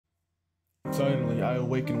Suddenly, I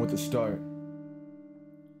awaken with a start.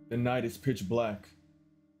 The night is pitch black,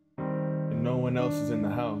 and no one else is in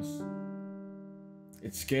the house.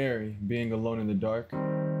 It's scary being alone in the dark.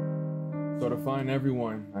 So to find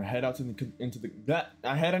everyone, I head out into the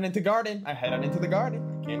garden. I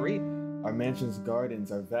can't read. Our mansion's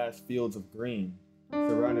gardens are vast fields of green,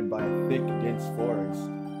 surrounded by a thick, dense forest,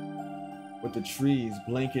 with the trees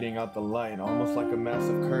blanketing out the light, almost like a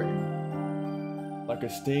massive curtain, like a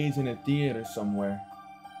stage in a theater somewhere.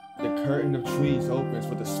 The curtain of trees opens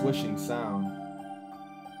with a swishing sound.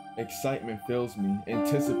 Excitement fills me,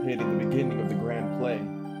 anticipating the beginning of the grand play.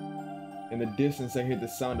 In the distance, I hear the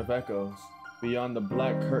sound of echoes. Beyond the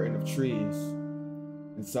black curtain of trees,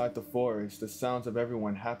 inside the forest, the sounds of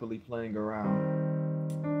everyone happily playing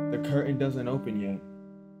around. The curtain doesn't open yet.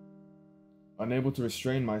 Unable to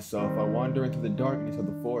restrain myself, I wander into the darkness of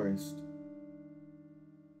the forest.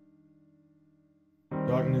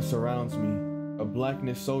 Darkness surrounds me, a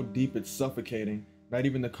blackness so deep it's suffocating. Not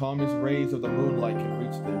even the calmest rays of the moonlight can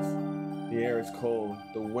reach this. The air is cold,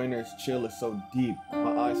 the winter's chill is so deep,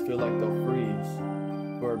 my eyes feel like they'll freeze.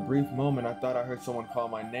 For a brief moment, I thought I heard someone call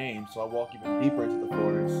my name, so I walk even deeper into the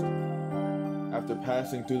forest. After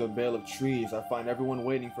passing through the veil of trees, I find everyone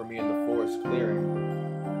waiting for me in the forest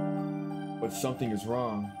clearing. But something is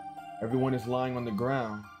wrong. Everyone is lying on the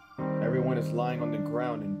ground. Everyone is lying on the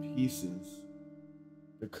ground in pieces.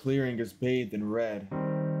 The clearing is bathed in red.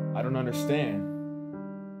 I don't understand.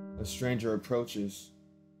 A stranger approaches.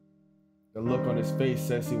 The look on his face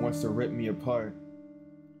says he wants to rip me apart.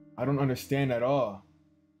 I don't understand at all.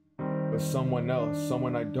 But someone else,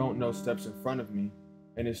 someone I don't know, steps in front of me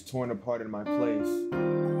and is torn apart in my place.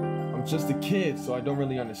 I'm just a kid, so I don't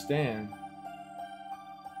really understand.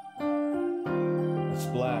 A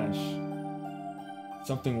splash.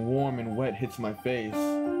 Something warm and wet hits my face.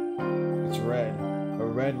 It's red. A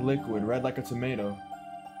red liquid, red like a tomato.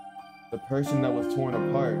 The person that was torn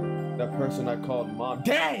apart, that person I called mom.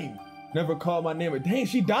 Dang! Never called my name, but dang,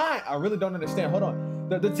 she died! I really don't understand. Hold on.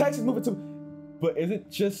 The text is moving to... But is it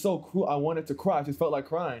just so cruel? I wanted to cry. I just felt like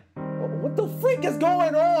crying. What the freak is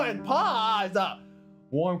going on? Pause!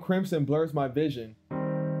 Warm crimson blurs my vision,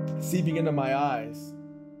 seeping into my eyes.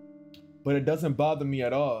 But it doesn't bother me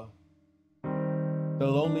at all. The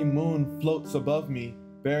lonely moon floats above me,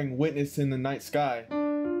 bearing witness in the night sky.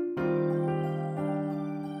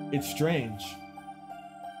 It's strange.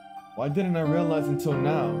 Why didn't I realize until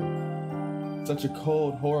now? Such a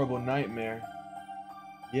cold, horrible nightmare.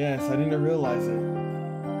 Yes, I didn't realize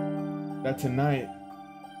it. That tonight,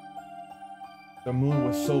 the moon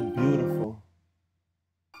was so beautiful.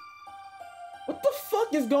 What the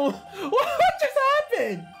fuck is going? What just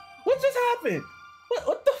happened? What just happened?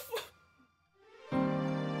 What the fuck?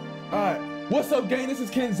 Alright, what's up, gang? This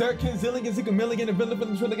is KenZerk, KenZilligan, Zikamilligan, and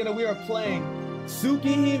Villain Trilligan, and we are playing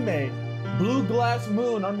Tsukihime, Blue Glass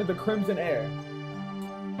Moon Under the Crimson Air.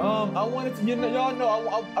 I wanted to, y'all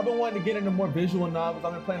know, I've been wanting to get into more visual novels.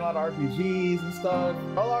 I've been playing a lot of RPGs and stuff.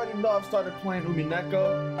 Y'all already know I've started playing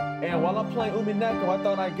Umineko, and while I'm playing Umineko, I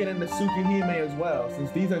thought I'd get into Tsukihime as well, since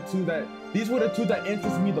these were the two that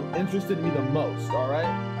interested me the most. All right,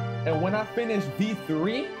 and when I finish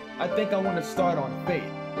V3, I think I want to start on Fate,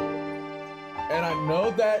 and I know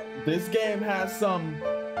that this game has some.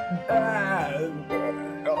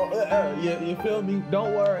 You feel me?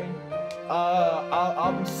 Don't worry.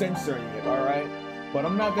 I'll be censoring it, alright? But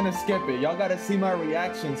I'm not gonna skip it. Y'all gotta see my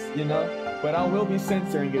reactions, you know? But I will be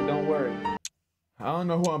censoring it, don't worry. I don't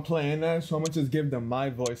know who I'm playing as, so I'm gonna just give them my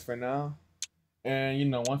voice for now. And you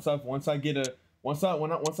know, once I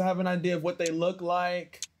have an idea of what they look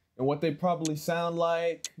like and what they probably sound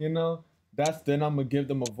like, you know, then I'm gonna give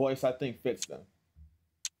them a voice I think fits them.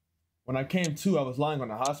 When I came to, I was lying on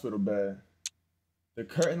a hospital bed. The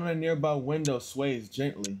curtain on a nearby window sways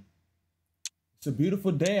gently. It's a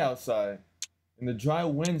beautiful day outside, and the dry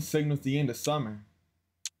wind signals the end of summer.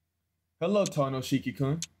 Hello,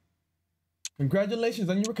 Tonoshiki-kun. Congratulations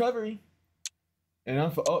on your recovery. And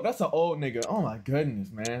that's an old nigga. Oh my goodness,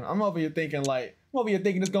 man. I'm over here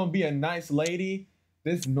thinking it's gonna be a nice lady.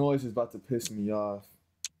 This noise is about to piss me off.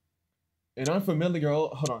 An unfamiliar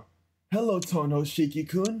old, hold on. Hello,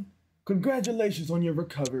 Tonoshiki-kun. Congratulations on your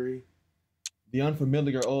recovery. The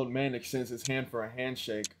unfamiliar old man extends his hand for a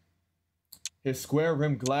handshake. His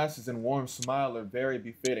square-rimmed glasses and warm smile are very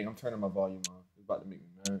befitting. I'm turning my volume on. It's about to make me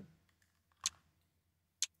mad.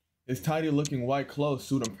 His tidy-looking white clothes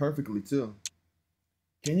suit him perfectly, too.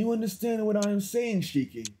 Can you understand what I am saying,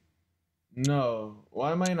 Shiki? No.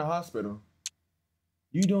 Why am I in a hospital?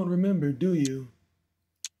 You don't remember, do you?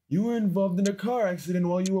 You were involved in a car accident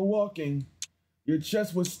while you were walking. Your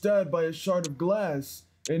chest was stabbed by a shard of glass,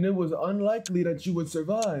 and it was unlikely that you would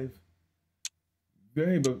survive.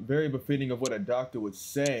 Very befitting of what a doctor would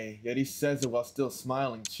say, yet he says it while still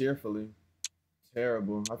smiling cheerfully.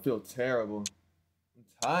 Terrible. I feel terrible. I'm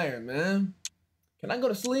tired, man. Can I go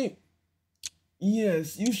to sleep?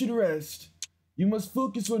 Yes, you should rest. You must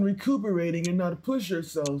focus on recuperating and not push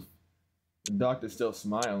yourself. The doctor's still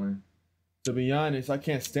smiling. To be honest, I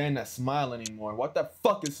can't stand that smile anymore. What the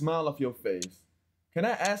fuck is smile off your face? Can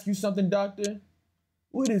I ask you something, doctor?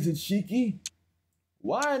 What is it, Shiki?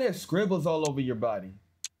 Why are there scribbles all over your body?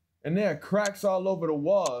 And there are cracks all over the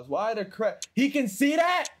walls. Why are there cracks? He can see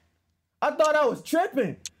that? I thought I was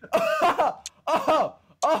tripping. I thought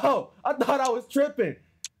I was tripping.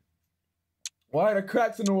 Why are there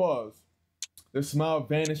cracks in the walls? The smile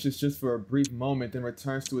vanishes just for a brief moment, then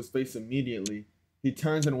returns to his face immediately. He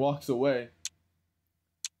turns and walks away.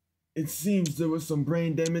 It seems there was some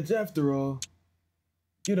brain damage after all.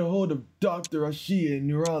 Get a hold of Dr. Ashia in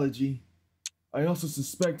neurology. I also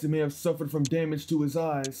suspect he may have suffered from damage to his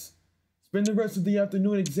eyes. Spend the rest of the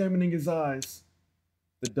afternoon examining his eyes.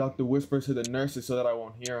 The doctor whispers to the nurses so that I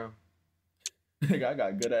won't hear him. I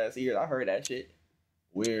got good ass ears. I heard that shit.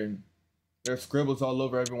 Weird. There are scribbles all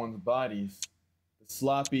over everyone's bodies. The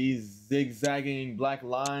sloppy, zigzagging black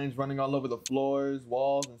lines running all over the floors,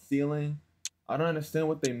 walls, and ceiling. I don't understand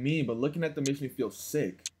what they mean, but looking at them makes me feel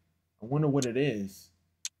sick. I wonder what it is.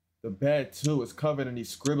 The bed, too, is covered in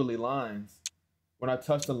these scribbly lines. When I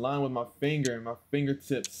touch the line with my finger, my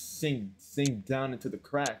fingertips sink down into the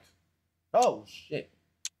cracks. Oh, shit.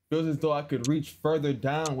 Feels as though I could reach further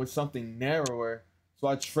down with something narrower, so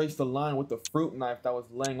I traced the line with the fruit knife that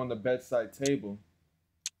was laying on the bedside table.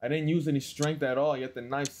 I didn't use any strength at all, yet the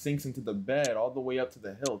knife sinks into the bed all the way up to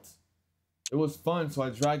the hilt. It was fun, so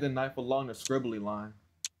I dragged the knife along the scribbly line.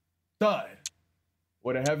 Thud!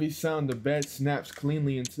 With a heavy sound, the bed snaps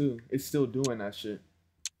cleanly in two. It's still doing that shit.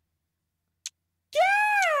 Yeah!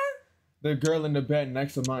 The girl in the bed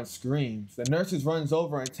next to mine screams. The nurse runs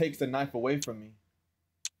over and takes the knife away from me.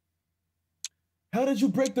 How did you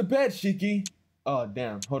break the bed, Shiki? Oh,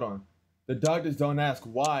 damn. Hold on. The doctors don't ask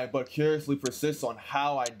why, but curiously persist on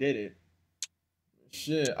how I did it.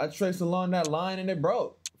 Shit, I traced along that line and it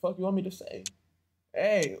broke. What the fuck you want me to say?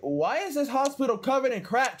 Hey, why is this hospital covered in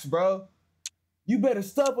cracks, bro? You better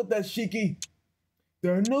stop with that, Shiki.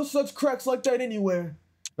 There are no such cracks like that anywhere.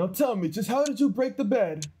 Now tell me, just how did you break the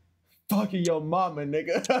bed? Fucking your mama,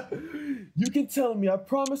 nigga. You can tell me, I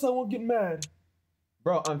promise I won't get mad.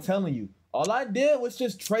 Bro, I'm telling you, all I did was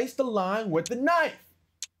just trace the line with the knife.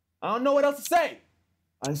 I don't know what else to say.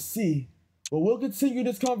 I see. Well, we'll continue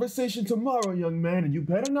this conversation tomorrow, young man, and you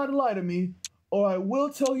better not lie to me, or I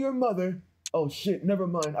will tell your mother. Oh shit, never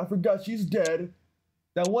mind. I forgot she's dead.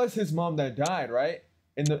 That was his mom that died, right?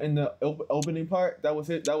 In the opening part, that was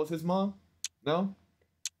his mom? No?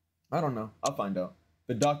 I don't know. I'll find out.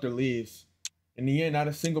 The doctor leaves. In the end, not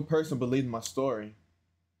a single person believed my story.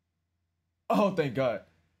 Oh, thank God.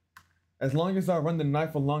 As long as I run the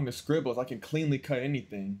knife along the scribbles, I can cleanly cut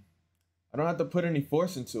anything. I don't have to put any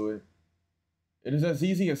force into it. It is as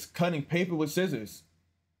easy as cutting paper with scissors.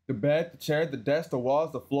 The bed, the chair, the desk, the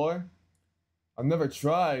walls, the floor. I've never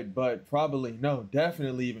tried, but probably, no,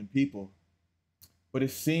 definitely even people. But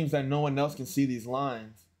it seems that no one else can see these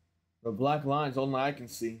lines. The black lines only I can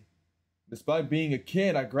see. Despite being a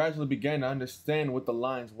kid, I gradually began to understand what the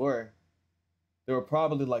lines were. They were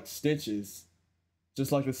probably like stitches.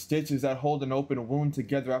 Just like the stitches that hold an open wound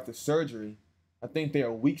together after surgery. I think they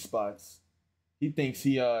are weak spots. He thinks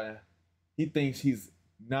he's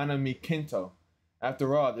Nanami Kento.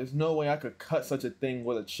 After all, there's no way I could cut such a thing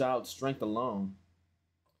with a child's strength alone.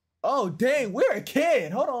 Oh, dang, we're a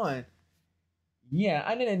kid. Hold on. Yeah,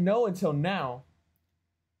 I didn't know until now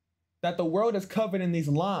that the world is covered in these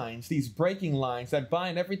lines, these breaking lines that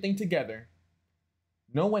bind everything together.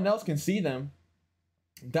 No one else can see them.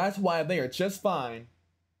 That's why they are just fine.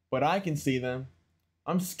 But I can see them.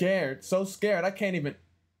 I'm scared, so scared I can't even...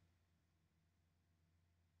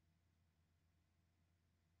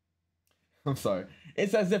 I'm sorry.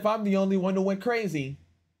 It's as if I'm the only one who went crazy.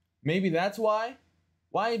 Maybe that's why?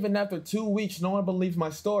 Why even after 2 weeks no one believes my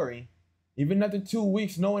story? Even after 2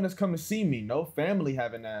 weeks no one has come to see me. No family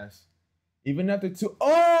haven't asked. Even after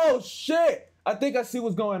Oh, shit! I think I see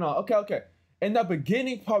what's going on. Okay. In the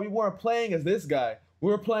beginning part, we weren't playing as this guy.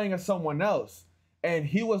 We were playing as someone else. And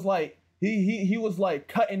he was like, he was like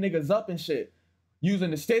cutting niggas up and shit. Using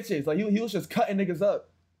the stitches. Like, he was just cutting niggas up.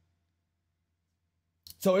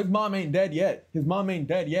 So his mom ain't dead yet. His mom ain't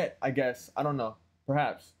dead yet, I guess. I don't know.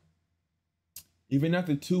 Perhaps. Even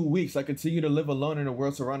after 2 weeks, I continue to live alone in a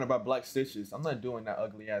world surrounded by black stitches. I'm not doing that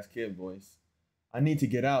ugly ass kid voice. I need to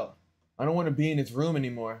get out. I don't want to be in this room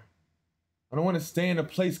anymore. I don't want to stay in a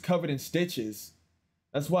place covered in stitches.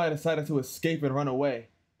 That's why I decided to escape and run away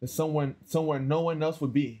to somewhere no one else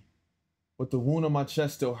would be. But the wound on my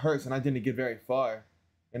chest still hurts and I didn't get very far.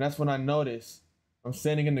 And that's when I noticed I'm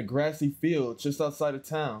standing in the grassy field just outside of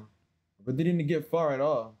town. But they didn't get far at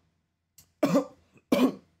all.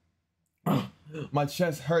 My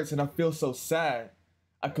chest hurts and I feel so sad.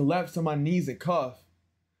 I collapse to my knees and cough.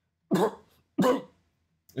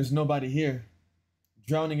 There's nobody here.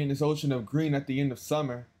 Drowning in this ocean of green at the end of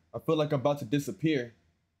summer. I feel like I'm about to disappear.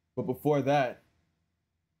 But before that,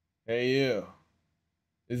 hey you.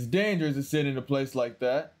 It's dangerous to sit in a place like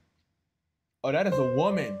that. Oh, that is a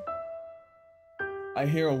woman. I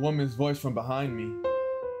hear a woman's voice from behind me.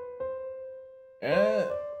 Eh?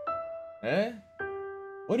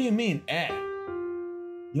 What do you mean, eh?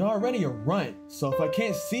 You're already a runt, so I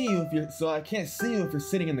can't see you if you're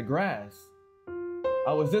sitting in the grass.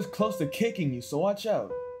 I was this close to kicking you, so watch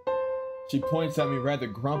out. She points at me rather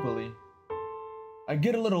grumpily. I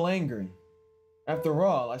get a little angry. After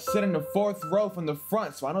all, I sit in the 4th row from the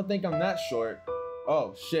front, so I don't think I'm that short.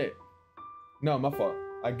 Oh, shit. No, my fault.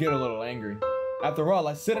 I get a little angry. After all,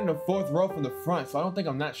 I sit in the 4th row from the front, so I don't think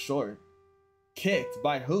I'm that short. Kicked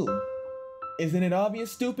by who? Isn't it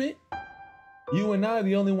obvious, stupid? You and I are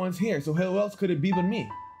the only ones here, so who else could it be but me?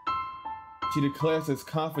 She declares as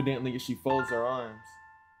confidently as she folds her arms.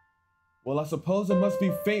 Well, I suppose it must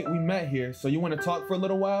be fate we met here, so you want to talk for a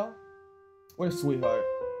little while? Where's sweetheart?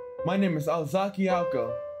 My name is Alzaki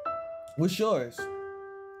Aoko. What's yours?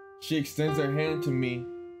 She extends her hand to me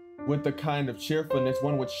with the kind of cheerfulness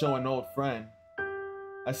one would show an old friend.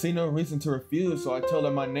 I see no reason to refuse, so I tell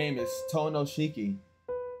her my name is Tono Shiki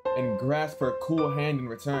and grasp her cool hand in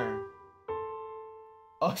return.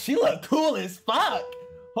 Oh, she look cool as fuck.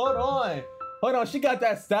 Hold on, she got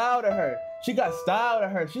that style to her. She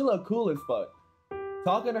look cool as fuck.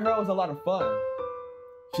 Talking to her was a lot of fun.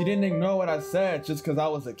 She didn't ignore what I said just because I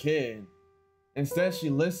was a kid. Instead, she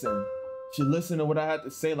listened. She listened to what I had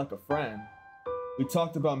to say like a friend. We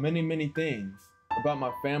talked about many things. About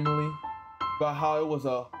my family, about how it was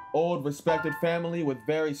a old respected family with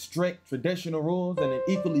very strict traditional rules and an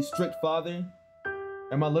equally strict father.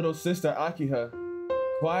 And my little sister Akiha,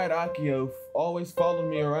 quiet Akiha, who always followed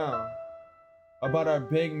me around. About our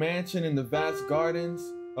big mansion and the vast gardens.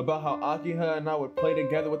 About how Akiha and I would play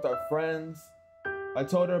together with our friends. I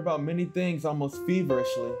told her about many things almost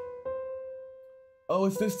feverishly. Oh,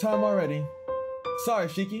 it's this time already. Sorry,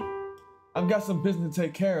 Shiki. I've got some business to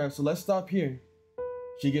take care of, so let's stop here.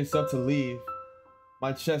 She gets up to leave.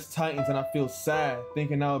 My chest tightens and I feel sad,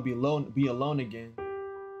 thinking I would be alone again.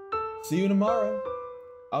 See you tomorrow.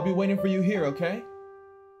 I'll be waiting for you here, okay?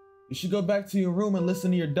 You should go back to your room and listen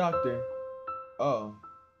to your doctor. Oh.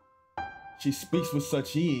 She speaks with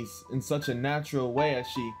such ease, in such a natural way as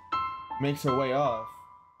she makes her way off.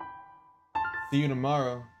 See you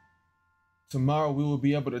tomorrow. Tomorrow we will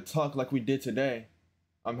be able to talk like we did today.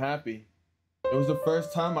 I'm happy. It was the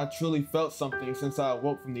first time I truly felt something since I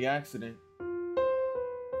awoke from the accident.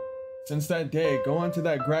 Since that day, going to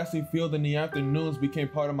that grassy field in the afternoons became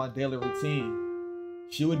part of my daily routine.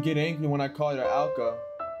 She would get angry when I called her Alka.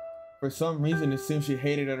 For some reason, it seemed she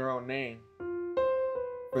hated her own name.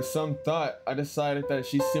 For some thought, I decided that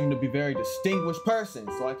she seemed to be a very distinguished person,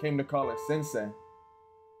 so I came to call her Sensei.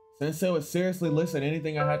 Sensei would seriously listen to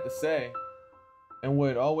anything I had to say, and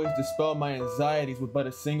would always dispel my anxieties with but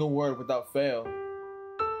a single word without fail.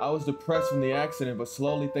 I was depressed from the accident, but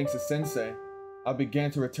slowly, thanks to Sensei, I began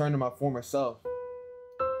to return to my former self.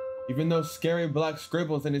 Even though scary black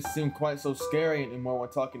scribbles didn't seem quite so scary anymore when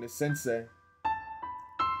talking to Sensei.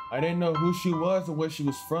 I didn't know who she was or where she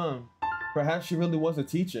was from. Perhaps she really was a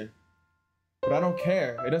teacher. But I don't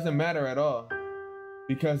care, it doesn't matter at all.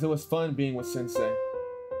 Because it was fun being with Sensei.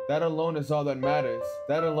 That alone is all that matters.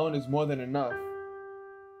 That alone is more than enough.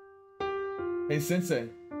 Hey Sensei,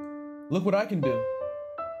 look what I can do.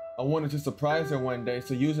 I wanted to surprise her one day,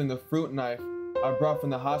 so using the fruit knife I brought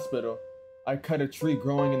from the hospital, I cut a tree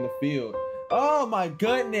growing in the field. Oh my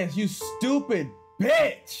goodness, you stupid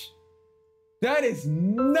bitch! That is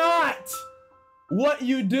not what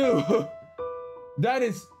you do. That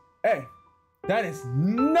is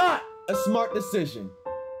not a smart decision.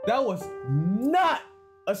 That was not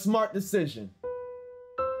a smart decision.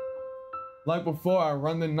 Like before, I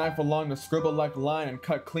run the knife along the scribble-like line and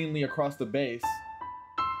cut cleanly across the base.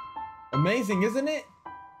 Amazing, isn't it?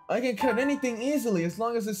 I can cut anything easily as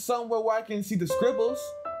long as it's somewhere where I can see the scribbles.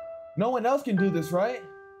 No one else can do this, right?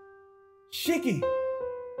 Shiki!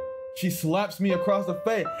 She slaps me across the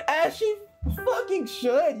face, as she fucking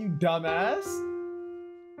should, you dumbass.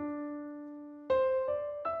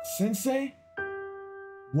 Sensei?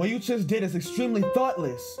 What you just did is extremely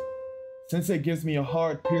thoughtless. Sensei gives me a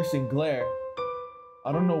hard, piercing glare.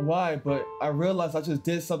 I don't know why, but I realize I just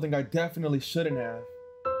did something I definitely shouldn't have.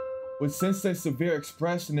 With Sensei's severe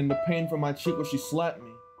expression and the pain from my cheek when she slapped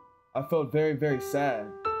me, I felt very, very sad.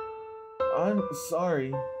 I'm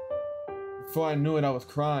sorry. Before I knew it, I was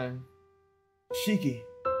crying. Shiki.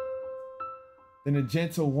 Then a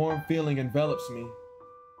gentle, warm feeling envelops me.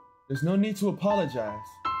 There's no need to apologize.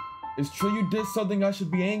 It's true you did something I should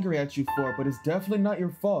be angry at you for, but it's definitely not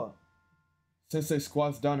your fault. Sensei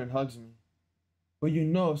squats down and hugs me. But you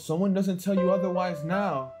know, if someone doesn't tell you otherwise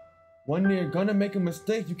now, one day you're gonna make a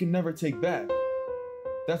mistake you can never take back.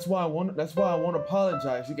 That's why I won't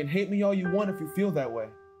apologize. You can hate me all you want if you feel that way.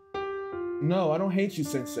 No, I don't hate you,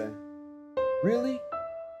 Sensei. Really?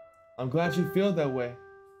 I'm glad you feel that way,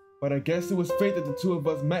 but I guess it was fate that the two of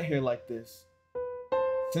us met here like this.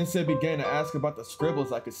 Sensei began to ask about the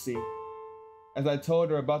scribbles I could see. As I told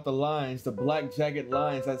her about the lines, the black jagged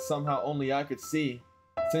lines that somehow only I could see,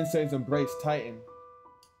 Sensei's embrace tightened.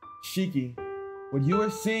 Shiki, what you are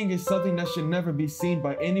seeing is something that should never be seen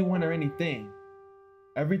by anyone or anything.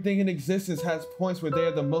 Everything in existence has points where they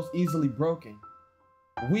are the most easily broken.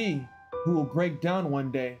 We, who will break down one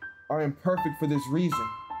day, are imperfect for this reason.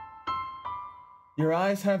 Your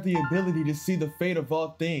eyes have the ability to see the fate of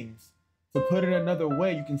all things. To put it another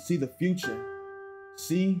way, you can see the future.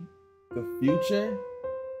 See the future?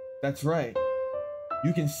 That's right.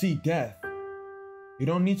 You can see death. You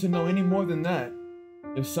don't need to know any more than that.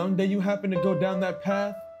 If someday you happen to go down that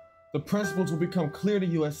path, the principles will become clear to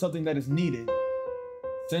you as something that is needed.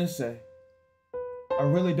 Sensei, I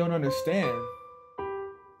really don't understand.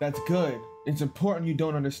 That's good. It's important you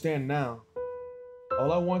don't understand now.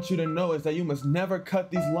 All I want you to know is that you must never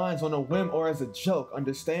cut these lines on a whim or as a joke,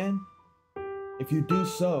 understand? If you do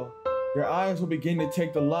so, your eyes will begin to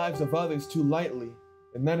take the lives of others too lightly,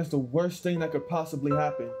 and that is the worst thing that could possibly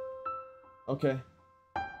happen. Okay,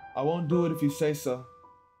 I won't do it if you say so.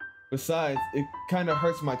 Besides, it kinda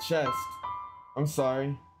hurts my chest. I'm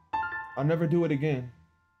sorry. I'll never do it again.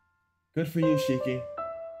 Good for you, Shiki.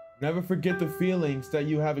 Never forget the feelings that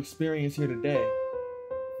you have experienced here today.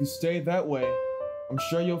 If you stay that way, I'm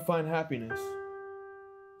sure you'll find happiness.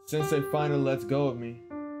 Sensei finally lets go of me.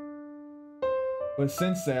 But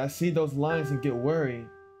Sensei, I see those lines and get worried.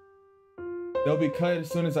 They'll be cut as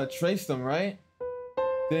soon as I trace them, right?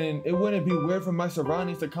 Then it wouldn't be weird for my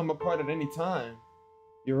surroundings to come apart at any time.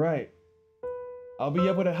 You're right. I'll be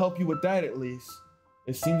able to help you with that at least.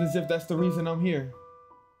 It seems as if that's the reason I'm here.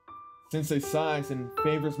 Sensei sighs and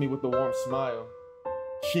favors me with a warm smile.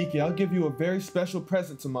 Shiki, I'll give you a very special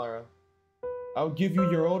present tomorrow. I'll give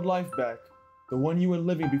you your old life back, the one you were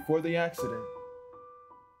living before the accident.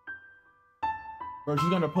 Bro, she's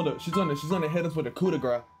gonna hit us with a coup de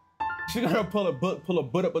grace. She's gonna pull a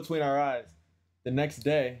butt up between our eyes. The next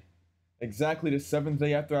day, exactly the 7th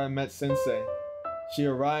day after I met Sensei, she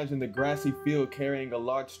arrives in the grassy field carrying a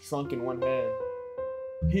large trunk in one hand.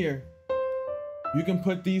 Here, you can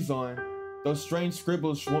put these on. Those strange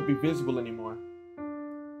scribbles won't be visible anymore.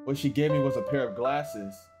 What she gave me was a pair of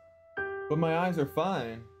glasses. But my eyes are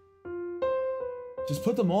fine. Just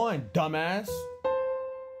put them on, dumbass.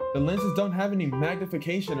 The lenses don't have any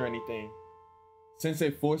magnification or anything.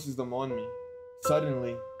 Sensei forces them on me.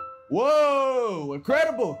 Suddenly, whoa,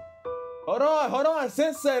 incredible. Hold on,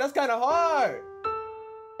 Sensei, that's kind of hard.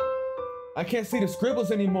 I can't see the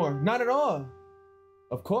scribbles anymore, not at all.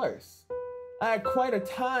 Of course. I had quite a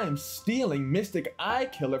time stealing Mystic Eye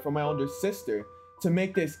Killer from my older sister to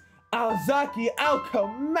make this Aozaki Alka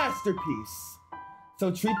masterpiece.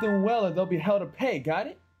 So treat them well or they'll be hell to pay, got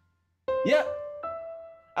it? Yep.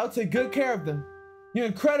 I'll take good care of them. You're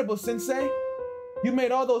incredible, Sensei. You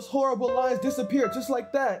made all those horrible lines disappear just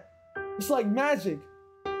like that. It's like magic.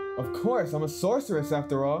 Of course, I'm a sorceress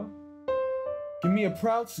after all. Giving me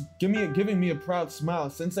a proud smile,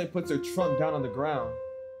 Sensei puts her trunk down on the ground.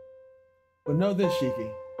 But know this,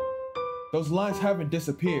 Shiki. Those lines haven't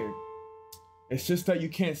disappeared. It's just that you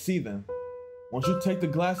can't see them. Once you take the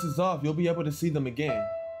glasses off, you'll be able to see them again.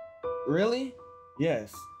 Really?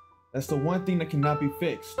 Yes. That's the one thing that cannot be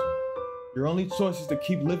fixed. Your only choice is to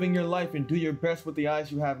keep living your life and do your best with the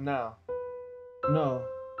eyes you have now. No.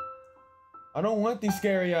 I don't want these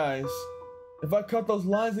scary eyes. If I cut those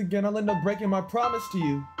lines again, I'll end up breaking my promise to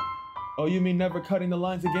you. Oh, you mean never cutting the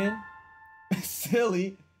lines again?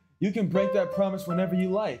 Silly. You can break that promise whenever you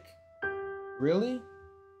like. Really?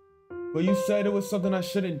 But you said it was something I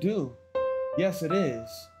shouldn't do. Yes, it is.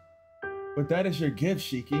 But that is your gift,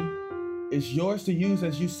 Shiki. It's yours to use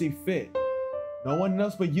as you see fit. No one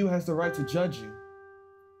else but you has the right to judge you.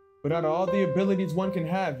 But out of all the abilities one can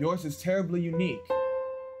have, yours is terribly unique.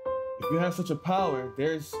 If you have such a power,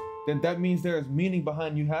 then that means there is meaning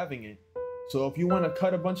behind you having it. So if you want to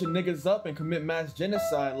cut a bunch of niggas up and commit mass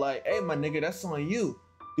genocide, like, hey, my nigga, that's on you.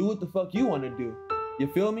 Do what the fuck you want to do. You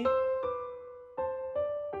feel me?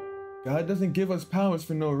 God doesn't give us powers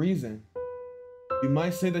for no reason. You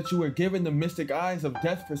might say that you were given the mystic eyes of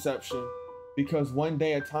death perception because one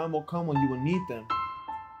day a time will come when you will need them.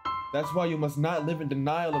 That's why you must not live in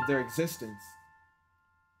denial of their existence.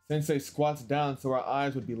 Sensei squats down so our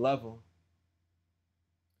eyes would be level.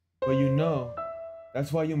 But you know,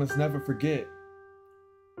 that's why you must never forget.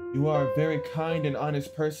 You are a very kind and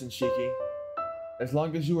honest person, Shiki. As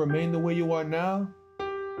long as you remain the way you are now,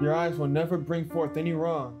 your eyes will never bring forth any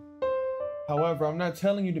wrong. However, I'm not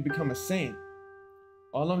telling you to become a saint.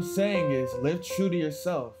 All I'm saying is live true to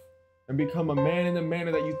yourself and become a man in the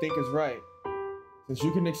manner that you think is right. Since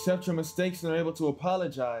you can accept your mistakes and are able to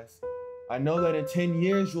apologize, I know that in 10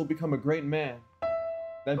 years you will become a great man.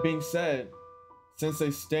 That being said,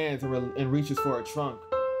 Sensei stands and reaches for a trunk.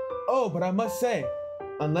 Oh, but I must say,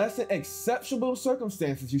 unless in exceptional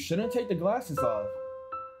circumstances, you shouldn't take the glasses off.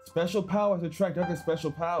 Special powers attract other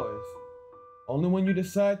special powers. Only when you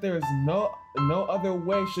decide there is no other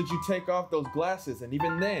way should you take off those glasses, and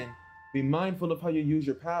even then, be mindful of how you use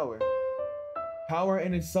your power. Power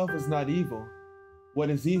in itself is not evil. What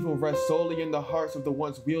is evil rests solely in the hearts of the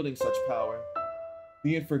ones wielding such power.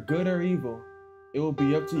 Be it for good or evil, it will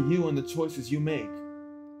be up to you and the choices you make.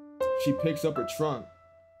 She picks up her trunk.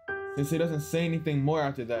 Sensei doesn't say anything more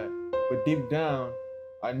after that, but deep down,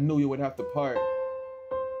 I knew you would have to part.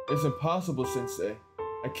 It's impossible, Sensei.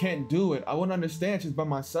 I can't do it. I wouldn't understand just by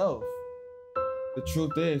myself. The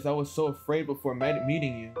truth is, I was so afraid before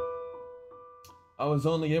meeting you. I was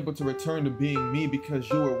only able to return to being me because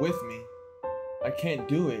you were with me. I can't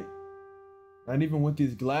do it. Not even with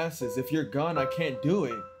these glasses. If you're gone, I can't do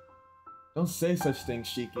it. Don't say such things,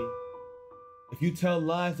 Shiki. If you tell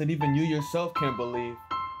lies that even you yourself can't believe,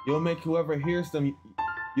 you'll make whoever hears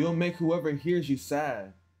you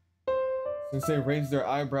sad. Sensei raised their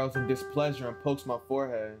eyebrows in displeasure and pokes my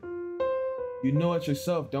forehead. You know it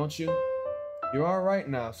yourself, don't you? You're alright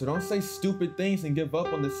now, so don't say stupid things and give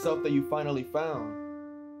up on the self that you finally found.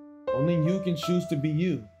 Only you can choose to be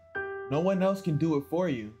you. No one else can do it for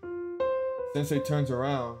you. Sensei turns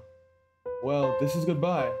around. Well, this is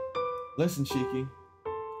goodbye. Listen, Shiki.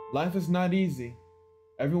 Life is not easy.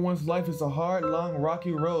 Everyone's life is a hard, long,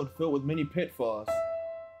 rocky road filled with many pitfalls.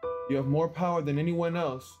 You have more power than anyone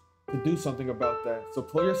else to do something about that, so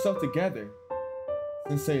pull yourself together.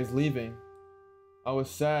 Sensei is leaving. I was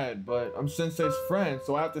sad, but I'm Sensei's friend,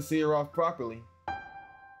 so I have to see her off properly.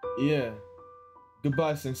 Yeah.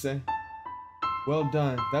 Goodbye, Sensei. Well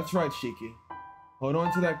done. That's right, Shiki. Hold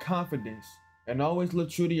on to that confidence, and always live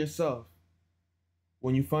true to yourself.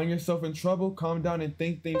 When you find yourself in trouble, calm down and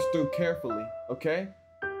think things through carefully, okay?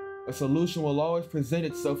 A solution will always present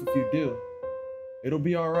itself if you do. It'll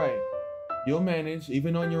be alright. You'll manage,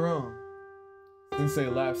 even on your own. Sensei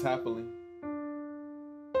laughs happily.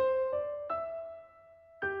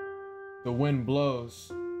 The wind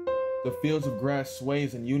blows. The fields of grass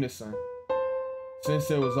sways in unison.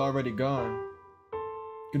 Sensei was already gone.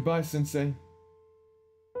 Goodbye, Sensei.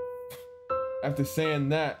 After saying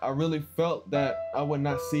that, I really felt that I would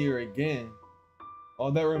not see her again.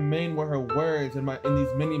 All that remained were her words in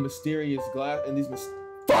these many mysterious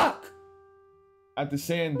fuck! After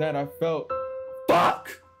saying that, I felt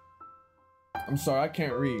fuck! I'm sorry, I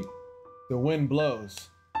can't read. The wind blows.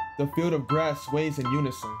 The field of grass sways in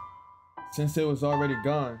unison. Sensei was already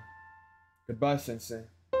gone. Goodbye, Sensei.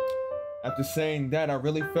 After saying that, I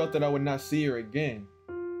really felt that I would not see her again.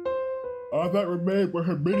 All that remained were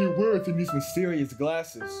her many words in these mysterious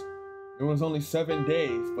glasses. It was only 7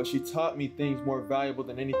 days, but she taught me things more valuable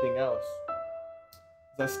than anything else.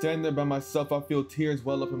 As I stand there by myself, I feel tears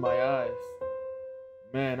well up in my eyes.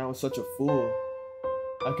 Man, I was such a fool.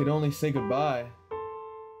 I could only say goodbye.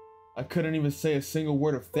 I couldn't even say a single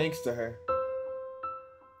word of thanks to her.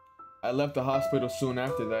 I left the hospital soon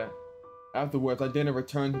after that. Afterwards, I didn't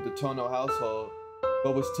return to the Tono household,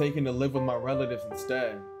 but was taken to live with my relatives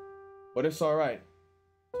instead. But it's alright.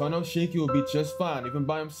 Tono Shiki will be just fine, even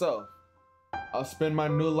by himself. I'll spend my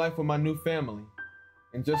new life with my new family.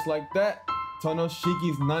 And just like that, Tono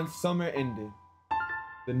Shiki's 9th summer ended.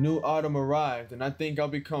 The new autumn arrived, and I think I'll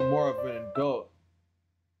become more of an adult.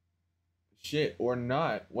 Shit, or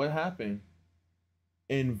not. What happened?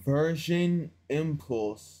 Inversion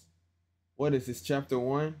Impulse. What is this, chapter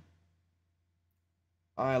 1?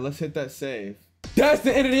 Alright, let's hit that save. That's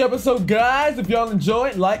the end of the episode, guys. If y'all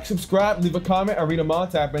enjoyed, like, subscribe, leave a comment. I read them all.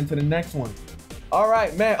 Tap into the next one. All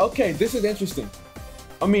right, man. Okay, this is interesting.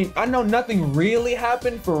 I mean, I know nothing really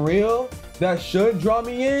happened for real that should draw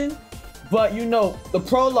me in, but you know, the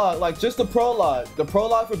prologue, like just the prologue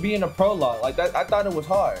for being a prologue, like that, I thought it was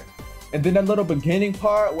hard. And then that little beginning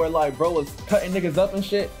part where like bro was cutting niggas up and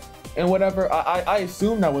shit and whatever, I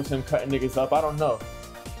assume that was him cutting niggas up, I don't know.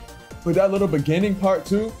 But that little beginning part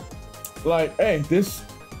too, like, hey, this,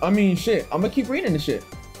 I mean, shit, I'm gonna keep reading the shit.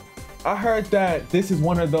 I heard that this is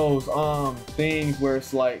one of those things where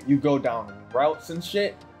it's like you go down routes and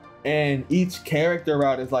shit, and each character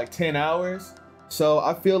route is like 10 hours. So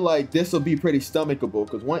I feel like this will be pretty stomachable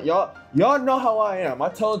because y'all know how I am. I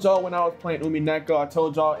told y'all when I was playing Umineko, I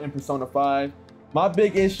told y'all in Persona 5, my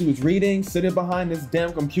big issue is reading, sitting behind this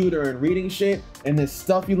damn computer and reading shit in this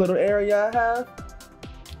stuffy little area I have.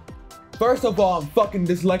 First of all, I'm fucking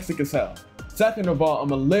dyslexic as hell. Second of all,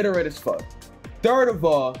 I'm illiterate as fuck. Third of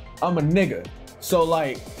all, I'm a nigga. So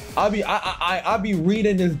like, I be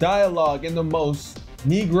reading this dialogue in the most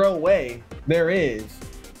Negro way there is.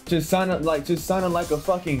 Just sounding like a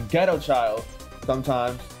fucking ghetto child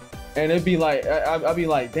sometimes. And it'd be like, I'd be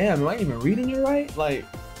like, damn, am I even reading it right? Like,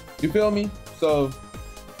 you feel me? So,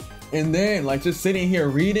 and then like just sitting here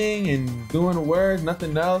reading and doing the words,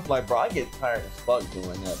 nothing else. Like, bro, I get tired as fuck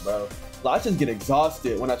doing that, bro. Like, I just get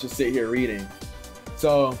exhausted when I just sit here reading.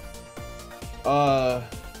 So,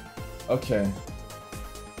 okay.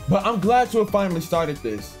 But I'm glad to have finally started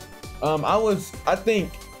this. I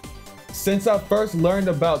think, since I first learned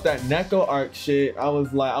about that Neko arc shit, I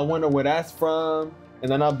was like, I wonder where that's from.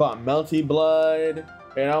 And then I bought Melty Blood.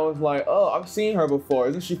 And I was like, oh, I've seen her before.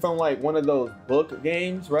 Isn't she from like one of those book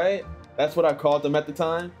games, right? That's what I called them at the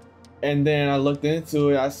time. And then I looked into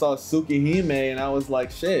it. I saw Tsukihime and I was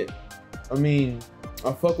like, shit. I mean,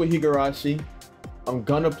 I fuck with Higurashi. I'm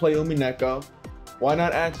gonna play Umineko. Why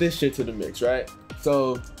not add this shit to the mix, right?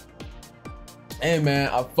 So, hey man,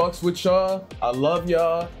 I fucks with y'all. I love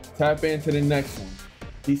y'all. Tap into the next one.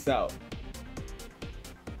 Peace out.